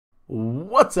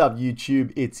What's up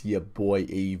YouTube? It's your boy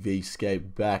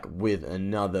EVScape back with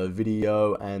another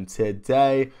video, and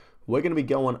today we're going to be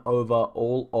going over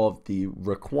all of the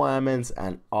requirements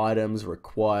and items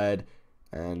required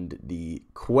and the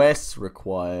quests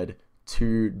required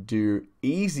to do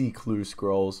easy clue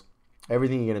scrolls.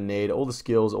 Everything you're going to need, all the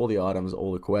skills, all the items,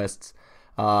 all the quests.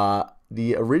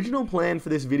 The original plan for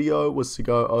this video was to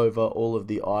go over all of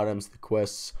the items, the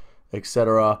quests,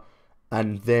 etc.,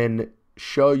 and then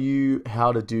show you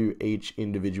how to do each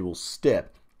individual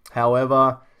step.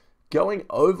 However, going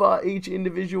over each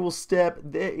individual step,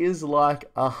 there is like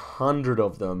 100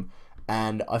 of them,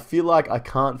 and I feel like I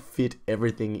can't fit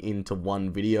everything into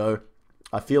one video.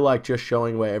 I feel like just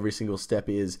showing where every single step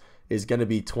is going to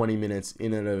be 20 minutes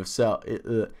in and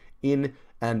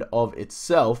of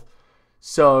itself.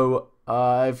 So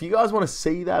if you guys want to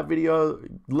see that video,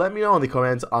 let me know in the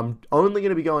comments. I'm only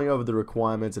going to be going over the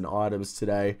requirements and items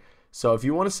today. So if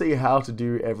you want to see how to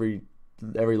do every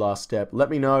last step, let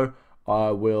me know.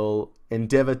 I will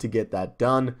endeavor to get that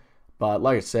done. But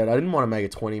like I said, I didn't want to make a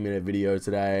 20-minute video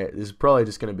today. This is probably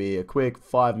just going to be a quick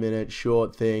 5-minute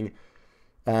short thing.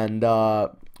 And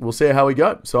we'll see how we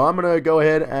go. So I'm going to go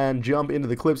ahead and jump into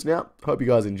the clips now. Hope you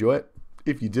guys enjoy it.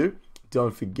 If you do,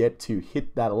 don't forget to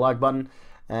hit that like button.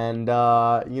 And,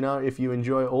 you know, if you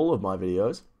enjoy all of my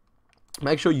videos,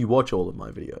 make sure you watch all of my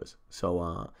videos.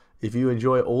 So, if you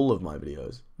enjoy all of my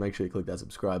videos, make sure you click that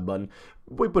subscribe button.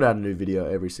 We put out a new video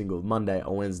every single Monday,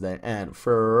 Wednesday, and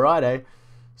Friday.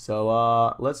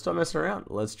 So let's stop messing around.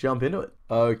 Let's jump into it.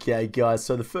 Okay, guys.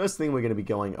 So the first thing we're going to be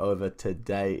going over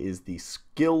today is the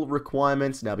skill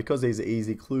requirements. Now, because these are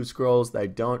easy clue scrolls, they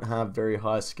don't have very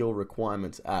high skill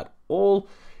requirements at all.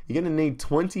 You're going to need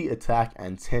 20 attack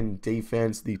and 10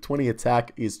 defense. The 20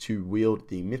 attack is to wield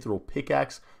the mithril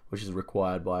pickaxe, which is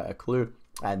required by a clue.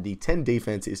 And the 10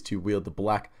 defense is to wield the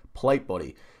black plate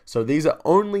body. So these are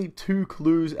only 2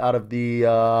 clues out of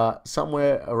the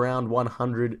somewhere around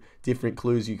 100 different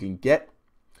clues you can get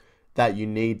that you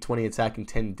need 20 attack and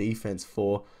 10 defense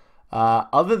for.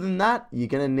 Other than that, you're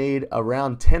going to need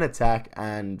around 10 attack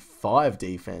and 5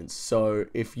 defense. So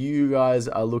if you guys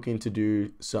are looking to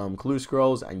do some clue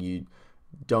scrolls and you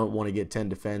don't want to get 10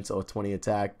 defense or 20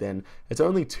 attack, then it's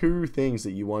only 2 things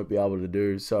that you won't be able to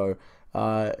do. So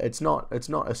it's not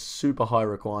a super high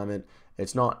requirement.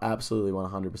 It's not absolutely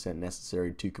 100%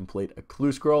 necessary to complete a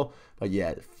clue scroll. But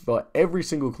yeah, for every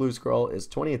single clue scroll is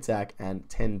 20 attack and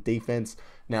 10 defense.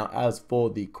 Now, as for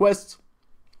the quests,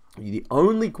 the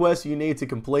only quest you need to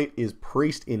complete is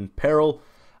Priest in Peril.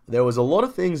 There was a lot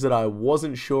of things that I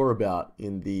wasn't sure about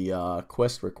in the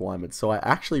quest requirements. So I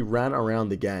actually ran around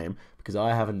the game because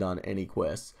I haven't done any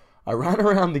quests. I ran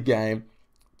around the game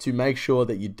to make sure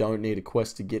that you don't need a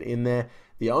quest to get in there.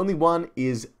 The only one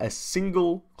is a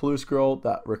single clue scroll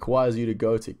that requires you to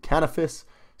go to Canifis.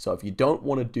 So if you don't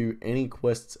want to do any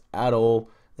quests at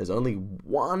all, there's only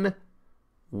one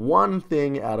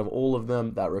thing out of all of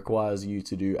them that requires you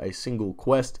to do a single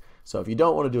quest. So if you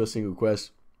don't want to do a single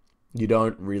quest, you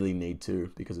don't really need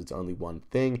to, because it's only one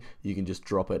thing. You can just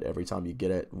drop it every time you get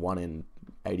it, 1 in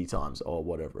 80 times or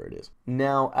whatever it is.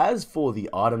 Now, as for the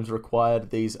items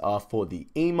required, these are for the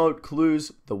emote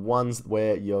clues, the ones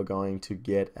where you're going to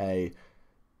get a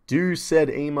do said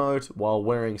emote while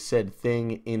wearing said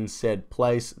thing in said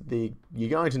place. You're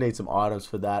going to need some items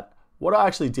for that. What I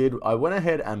actually did, I went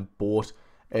ahead and bought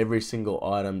every single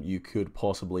item you could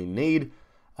possibly need.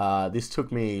 This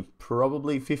took me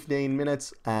probably 15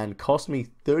 minutes and cost me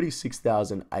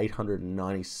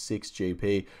 36,896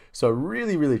 GP. So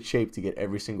really, really cheap to get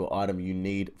every single item you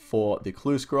need for the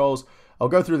clue scrolls. I'll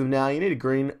go through them now. You need a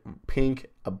green, pink,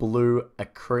 a blue, a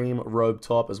cream robe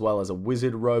top, as well as a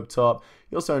wizard robe top.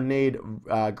 You also need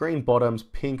green bottoms,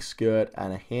 pink skirt,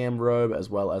 and a ham robe, as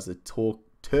well as the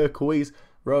turquoise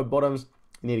robe bottoms.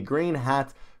 You need a green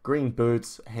hat, green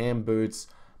boots, ham boots,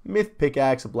 myth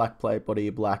pickaxe, a black plate body,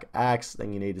 black axe.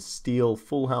 Then you need a steel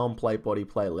full helm, plate body,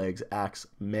 plate legs, axe,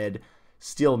 med,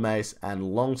 steel mace, and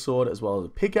longsword, as well as a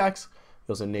pickaxe.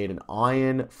 You also need an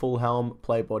iron full helm,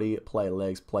 plate body, plate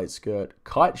legs, plate skirt,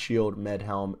 kite shield, med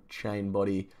helm, chain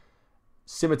body,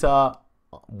 scimitar,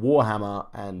 warhammer,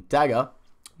 and dagger.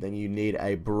 Then you need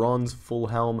a bronze full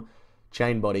helm,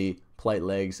 chain body, plate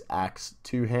legs, axe,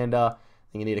 two-hander.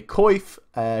 Then you need a coif,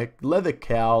 a leather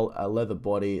cowl, a leather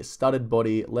body, studded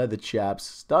body, leather chaps,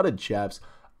 studded chaps,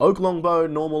 oak longbow,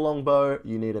 normal longbow.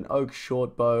 You need an oak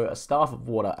short bow, a staff of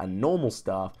water, a normal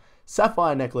staff,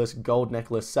 sapphire necklace, gold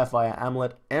necklace, sapphire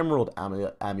amulet, emerald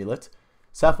amulet,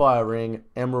 sapphire ring,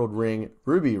 emerald ring,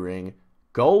 ruby ring,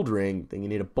 gold ring. Then you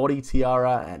need a body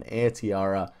tiara, an air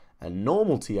tiara, a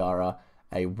normal tiara,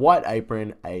 a white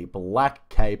apron, a black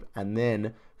cape, and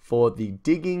then For the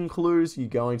digging clues, you're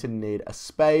going to need a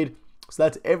spade. So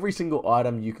that's every single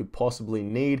item you could possibly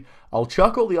need. I'll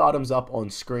chuck all the items up on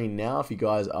screen now. If you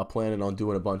guys are planning on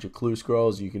doing a bunch of clue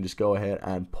scrolls, you can just go ahead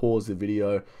and pause the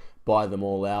video, buy them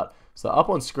all out. So up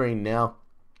on screen now.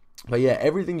 But yeah,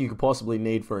 everything you could possibly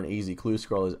need for an easy clue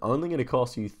scroll is only going to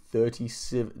cost you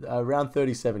around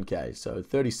 37k, so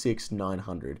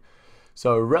 36,900.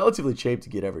 So relatively cheap to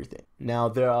get everything. Now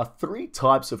there are 3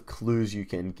 types of clues you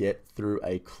can get through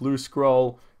a clue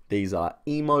scroll. These are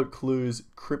emote clues,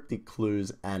 cryptic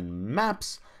clues, and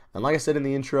maps. And like I said in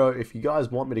the intro, if you guys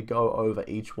want me to go over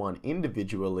each one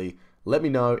individually, let me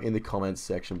know in the comments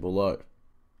section below.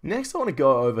 Next, I want to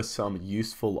go over some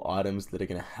useful items that are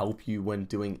going to help you when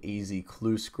doing easy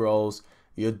clue scrolls.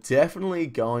 You're definitely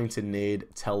going to need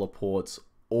teleports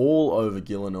all over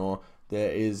Gielinor.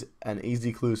 There is an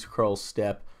easy clue scroll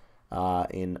step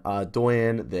in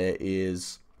Ardoyan. There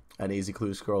is an easy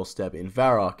clue scroll step in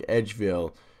Varrock,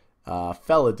 Edgeville,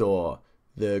 Felidor,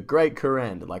 the Great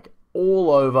Kurend. Like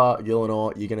all over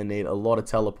Gielinor, you're going to need a lot of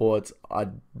teleports.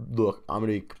 Look, I'm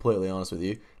going to be completely honest with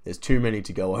you. There's too many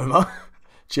to go over.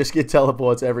 Just get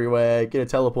teleports everywhere. Get a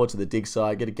teleport to the dig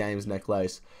site. Get a games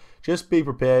necklace. Just be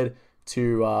prepared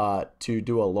to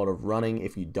do a lot of running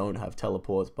if you don't have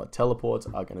teleports. But teleports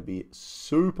are going to be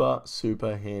super,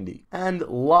 super handy. And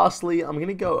lastly, I'm going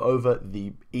to go over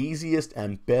the easiest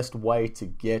and best way to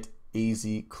get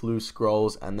easy clue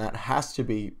scrolls. And that has to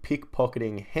be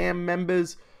pickpocketing ham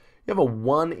members. You have a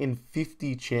 1 in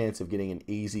 50 chance of getting an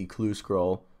easy clue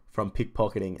scroll from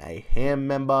pickpocketing a ham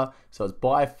member, so it's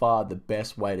by far the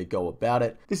best way to go about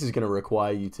it. This is going to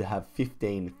require you to have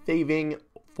 15 thieving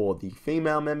for the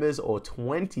female members or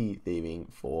 20 thieving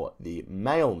for the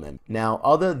male members. Now,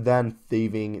 other than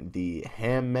thieving the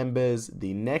ham members,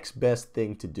 the next best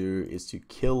thing to do is to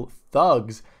kill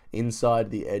thugs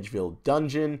inside the Edgeville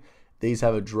dungeon. These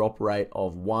have a drop rate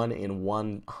of 1 in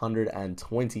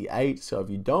 128, so if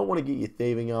you don't want to get your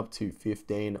thieving up to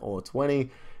 15 or 20,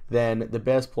 then the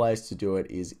best place to do it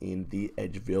is in the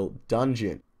Edgeville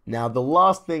dungeon. Now, the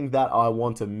last thing that I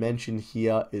want to mention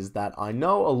here is that I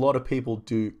know a lot of people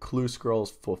do clue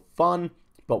scrolls for fun,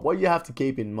 but what you have to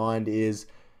keep in mind is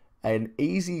an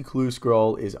easy clue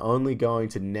scroll is only going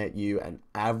to net you an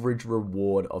average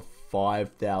reward of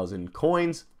 5,000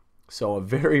 coins, so a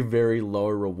very, very low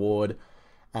reward.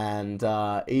 And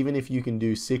even if you can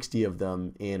do 60 of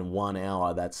them in 1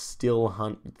 hour, that's still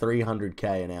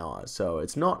 300k an hour. So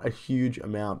it's not a huge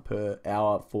amount per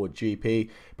hour for GP,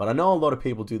 but I know a lot of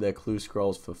people do their clue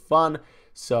scrolls for fun.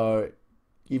 So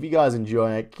if you guys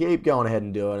enjoy it, keep going ahead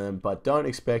and doing them, but don't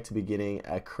expect to be getting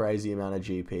a crazy amount of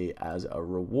GP as a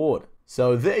reward.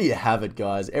 So there you have it,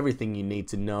 guys. Everything you need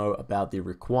to know about the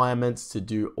requirements to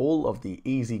do all of the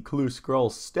easy clue scroll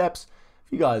steps.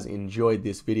 If you guys enjoyed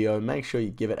this video, make sure you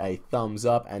give it a thumbs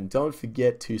up and don't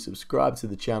forget to subscribe to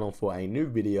the channel for a new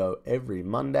video every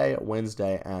Monday,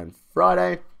 Wednesday, and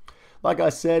Friday. Like I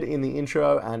said in the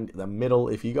intro and the middle,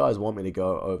 if you guys want me to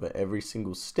go over every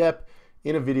single step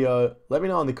in a video, let me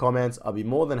know in the comments. I'll be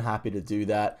more than happy to do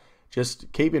that. Just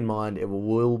keep in mind it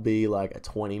will be like a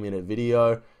 20-minute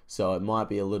video, so it might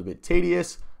be a little bit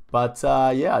tedious. But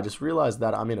yeah, I just realized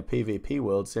that I'm in a PvP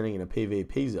world, sitting in a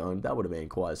PvP zone. That would have been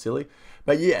quite silly.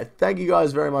 But yeah, thank you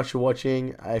guys very much for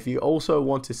watching. If you also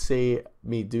want to see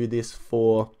me do this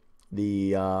for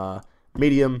the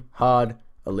medium, hard,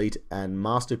 elite, and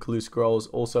master clue scrolls,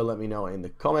 also let me know in the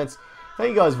comments. Thank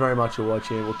you guys very much for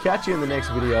watching. We'll catch you in the next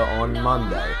video on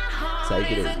Monday.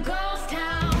 Take it easy.